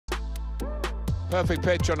Perfect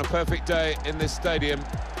pitch on a perfect day in this stadium.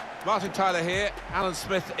 Martin Tyler here, Alan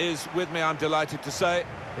Smith is with me, I'm delighted to say.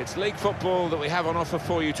 It's league football that we have on offer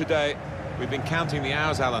for you today. We've been counting the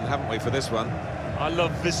hours, Alan, haven't we, for this one? I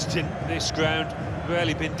love visiting this ground.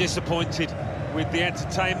 Rarely been disappointed with the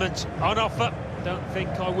entertainment on offer. Don't think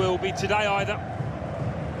I will be today either.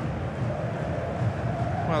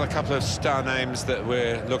 Well, a couple of star names that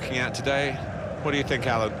we're looking at today. What do you think,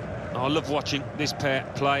 Alan? I love watching this pair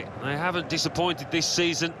play. They haven't disappointed this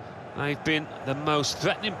season. They've been the most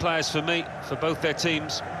threatening players for me, for both their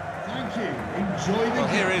teams. Thank you. Enjoy the Well,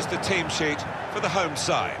 here is the team sheet for the home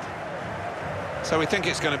side. So we think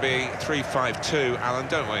it's going to be 3-5-2, Alan,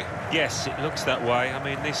 don't we? Yes, it looks that way. I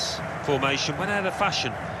mean, this formation went out of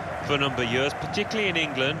fashion for a number of years, particularly in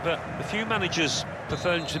England, but a few managers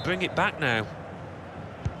preferring to bring it back now.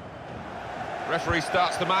 Referee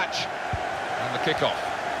starts the match, and the kick-off.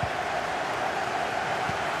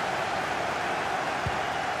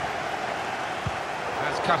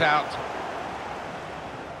 That's cut out.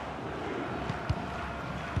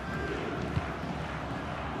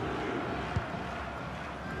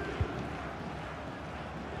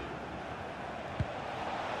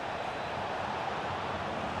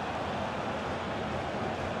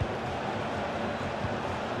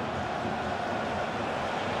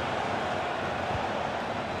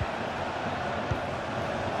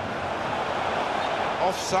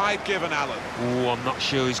 Offside given, Alan. Oh, I'm not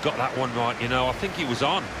sure he's got that one right, you know. I think he was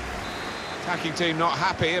on. Attacking team not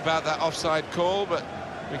happy about that offside call, but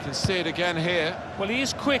we can see it again here. Well, he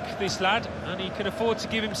is quick, this lad, and he can afford to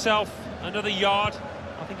give himself another yard.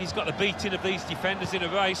 I think he's got the beating of these defenders in a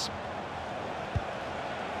race.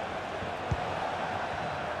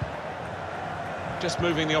 Just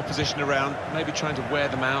moving the opposition around, maybe trying to wear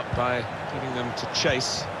them out by getting them to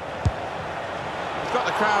chase. He's got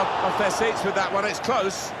the crowd off their seats with that one, it's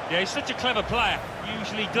close. Yeah, he's such a clever player.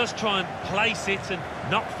 Usually does try and place it and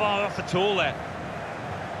not far off at all there.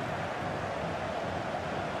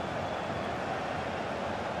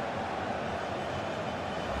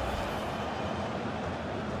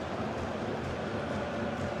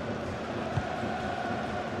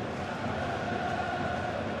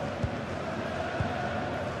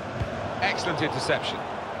 Excellent interception.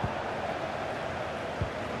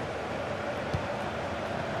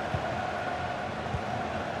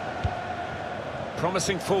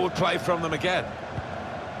 Promising forward play from them again.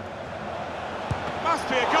 Must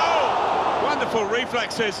be a goal! Wonderful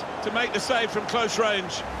reflexes to make the save from close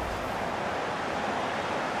range.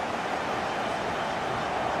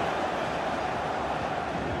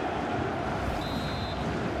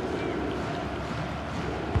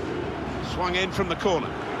 Swung in from the corner.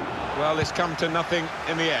 Well, it's come to nothing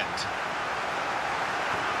in the end.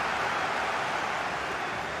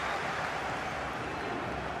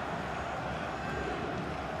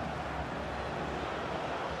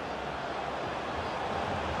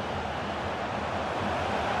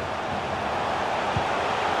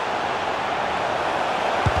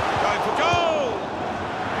 Going for goal!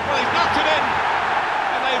 Well, he's knocked it in,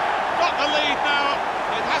 and they've got the lead now.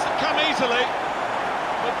 It hasn't come easily,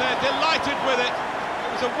 but they're delighted with it.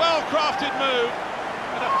 It was a well-crafted move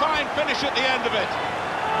and a fine finish at the end of it.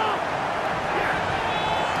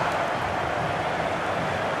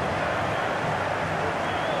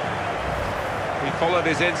 He followed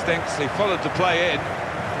his instincts, he followed the play in,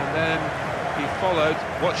 and then he followed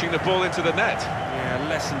watching the ball into the net. Yeah, a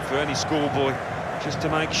lesson for any schoolboy, just to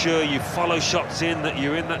make sure you follow shots in, that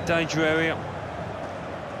you're in that danger area.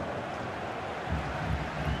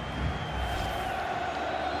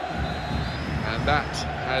 And that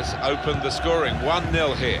has opened the scoring,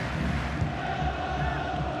 1-0 here.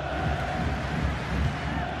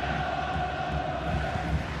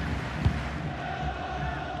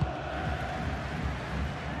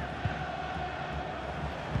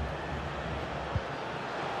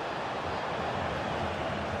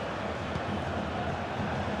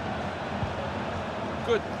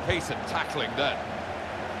 Good piece of tackling there.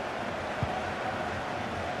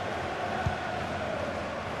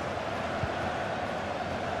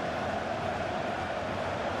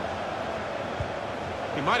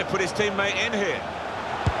 He might have put his teammate in here.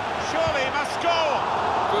 Surely he must score!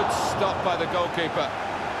 Good stop by the goalkeeper.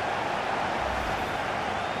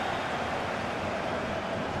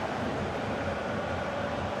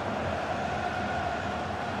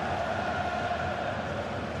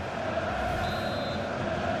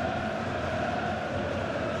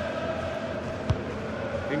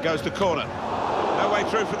 In goes the corner. No way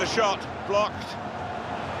through for the shot. Blocked.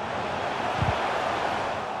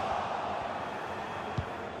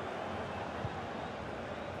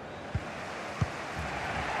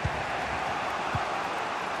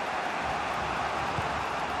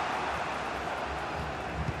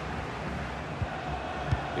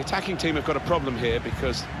 The attacking team have got a problem here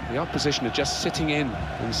because the opposition are just sitting in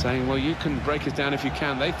and saying, well, you can break us down if you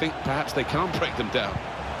can. They think perhaps they can't break them down.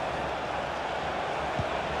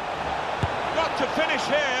 Got to finish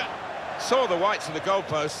here. Saw the whites of the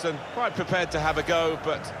goalposts and quite prepared to have a go,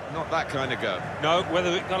 but not that kind of go. No, whether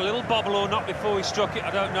it got a little bobble or not before he struck it, I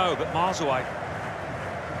don't know, but miles away.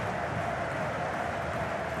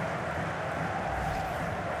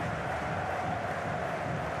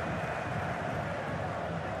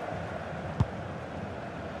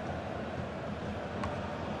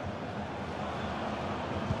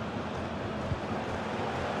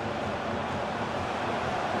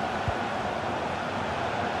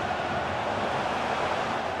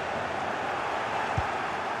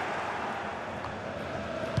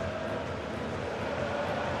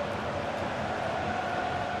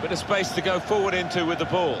 Bit of space to go forward into with the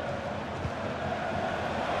ball.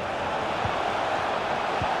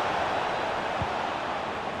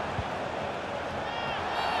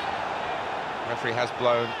 Referee has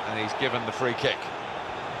blown and he's given the free kick.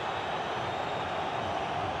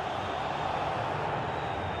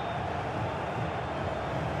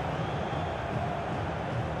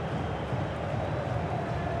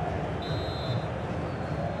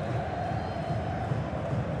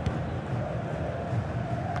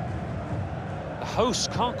 Hosts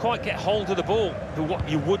can't quite get hold of the ball, but what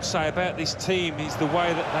you would say about this team is the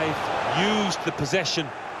way that they've used the possession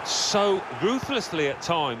so ruthlessly at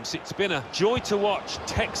times. It's been a joy to watch,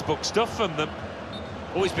 textbook stuff from them.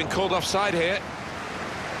 Oh, he's been called offside here.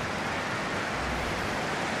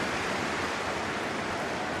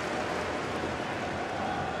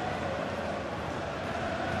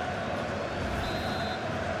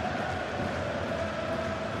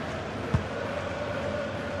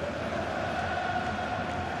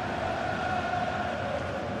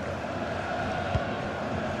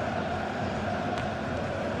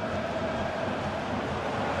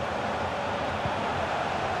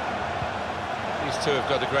 These two have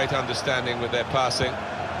got a great understanding with their passing.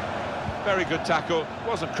 Very good tackle.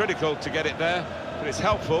 Wasn't critical to get it there, but it's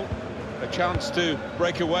helpful. A chance to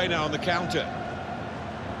break away now on the counter.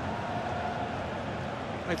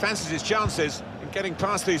 He fancies his chances in getting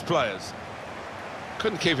past these players.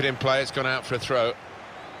 Couldn't keep it in play, it's gone out for a throw.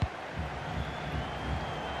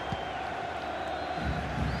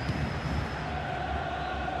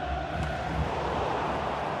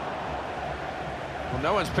 Well,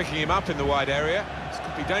 no one's picking him up in the wide area. This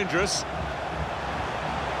could be dangerous.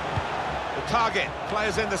 The target,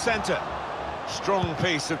 players in the centre. Strong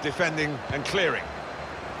piece of defending and clearing.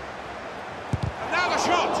 And now the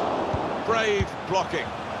shot! Brave blocking.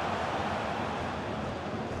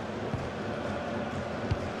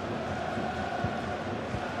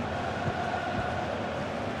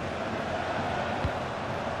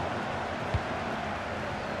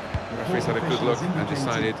 The referee's had a good look and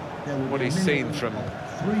decided what he's seen from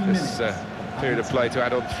this period of play to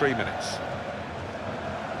add on 3 minutes.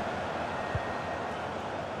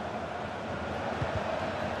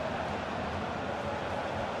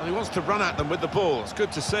 And he wants to run at them with the ball. It's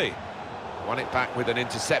good to see. Won it back with an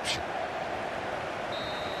interception.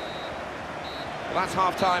 Well, that's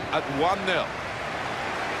half-time at 1-0.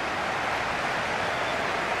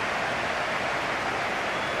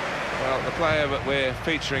 Well, the player that we're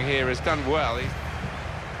featuring here has done well.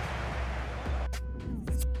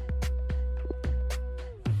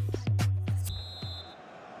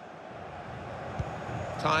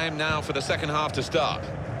 Time now for the second half to start.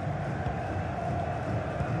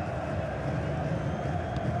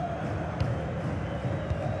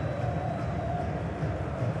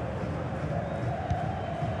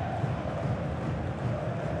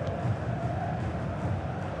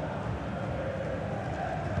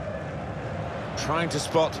 Trying to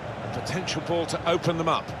spot a potential ball to open them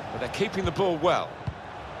up, but they're keeping the ball well.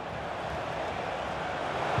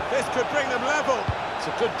 This could bring them level. It's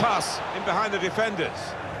a good pass in behind the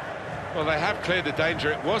defenders. Well, they have cleared the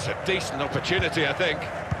danger. It was a decent opportunity, I think.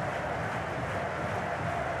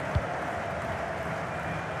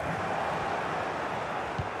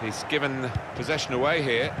 He's given possession away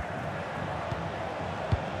here.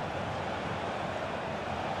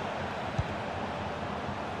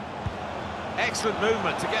 Excellent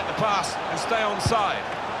movement to get the pass and stay onside.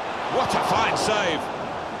 What a fine save.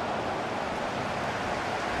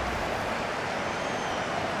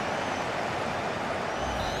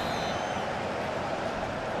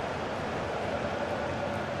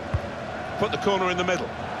 Put the corner in the middle.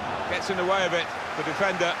 Gets in the way of it, the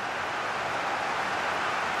defender.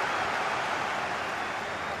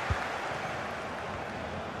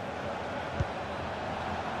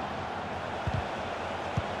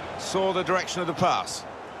 Saw the direction of the pass.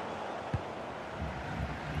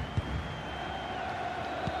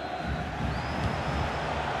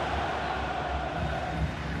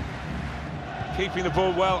 keeping the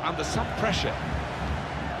ball well under some pressure.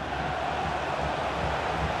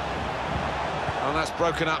 And that's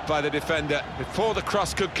broken up by the defender before the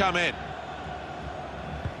cross could come in.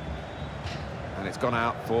 And it's gone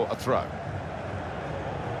out for a throw.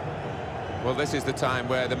 Well, this is the time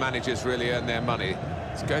where the managers really earn their money.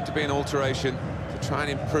 It's going to be an alteration to try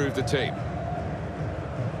and improve the team.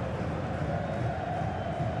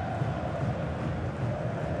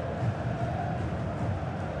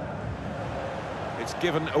 It's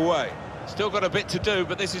given away. Still got a bit to do,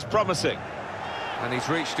 but this is promising. And he's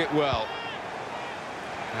reached it well.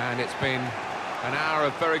 And it's been an hour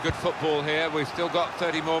of very good football here. We've still got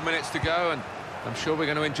 30 more minutes to go, and I'm sure we're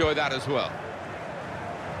going to enjoy that as well.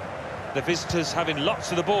 The visitors having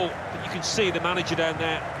lots of the ball, but you can see the manager down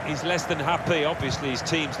there is less than happy. Obviously his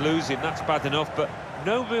team's losing, that's bad enough, but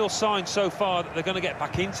no real sign so far that they're going to get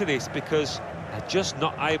back into this, because they're just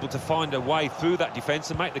not able to find a way through that defence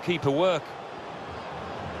and make the keeper work.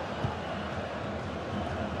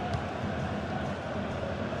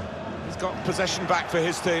 He's got possession back for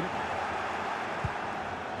his team.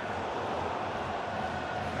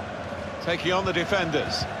 Taking on the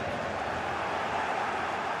defenders.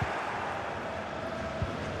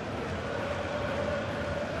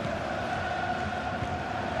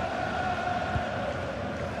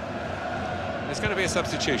 There's going to be a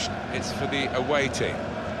substitution. It's for the away team.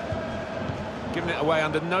 Giving it away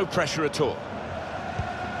under no pressure at all.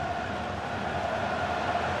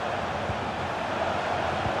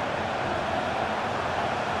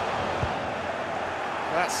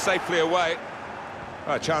 That's safely away.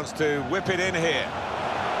 A chance to whip it in here.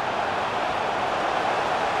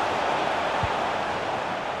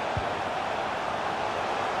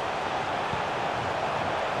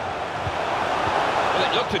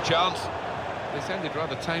 Well, it looked a chance. This ended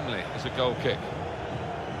rather tamely as a goal kick.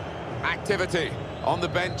 Activity on the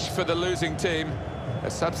bench for the losing team. A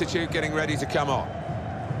substitute getting ready to come on.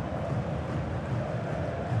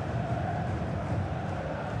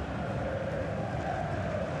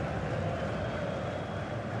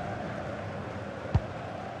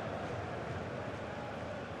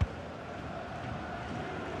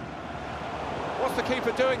 What's the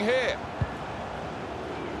keeper doing here?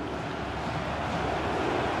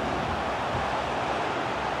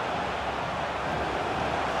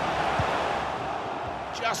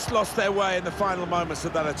 Just lost their way in the final moments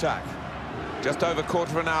of that attack. Just over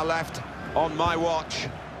quarter of an hour left on my watch.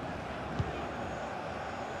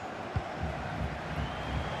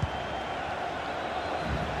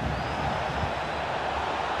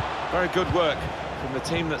 Very good work from the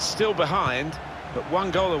team that's still behind, but one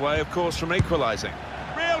goal away, of course, from equalising.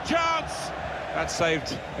 Real chance! That's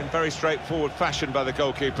saved in very straightforward fashion by the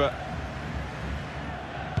goalkeeper.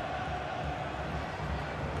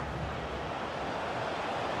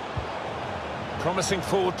 Promising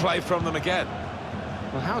forward play from them again.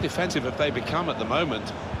 Well, how defensive have they become at the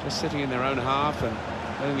moment? Just sitting in their own half and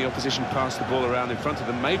letting the opposition pass the ball around in front of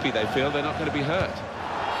them. Maybe they feel they're not going to be hurt.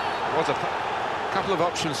 What a couple of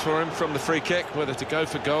options for him from the free kick, whether to go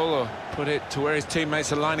for goal or put it to where his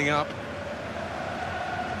teammates are lining up.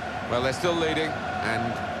 Well, they're still leading,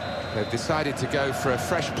 and they've decided to go for a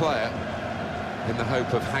fresh player in the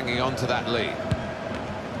hope of hanging on to that lead.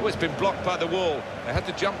 Oh, it's been blocked by the wall. They had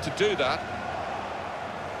to jump to do that.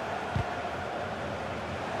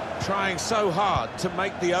 Trying so hard to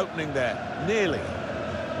make the opening there, nearly.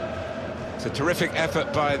 It's a terrific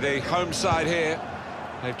effort by the home side here.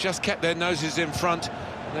 They've just kept their noses in front.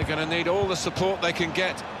 They're going to need all the support they can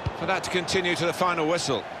get for that to continue to the final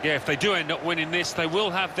whistle. Yeah, if they do end up winning this, they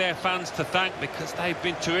will have their fans to thank, because they've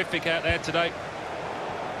been terrific out there today.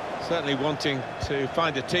 Certainly wanting to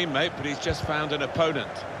find a teammate, but he's just found an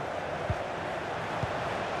opponent.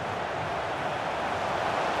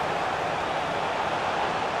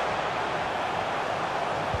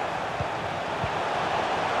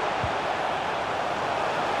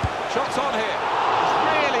 Shots on here.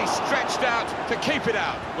 He's really stretched out to keep it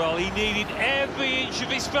out. Well, he needed every inch of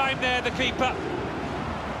his frame there, the keeper.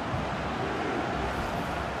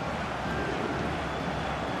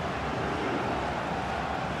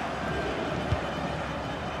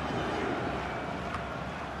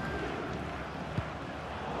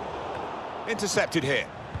 Intercepted here.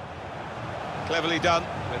 Cleverly done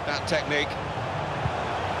with that technique.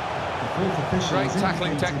 Great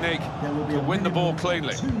tackling technique to win the ball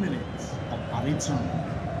cleanly. 2 minutes of added time.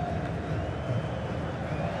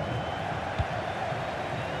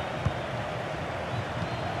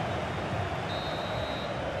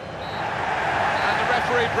 And the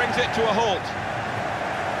referee brings it to a halt.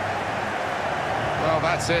 Well,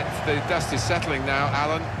 that's it. The dust is settling now,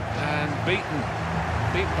 Alan, and beaten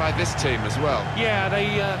beaten by this team as well. Yeah,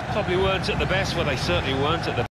 they probably weren't at the best. Well, they certainly weren't at the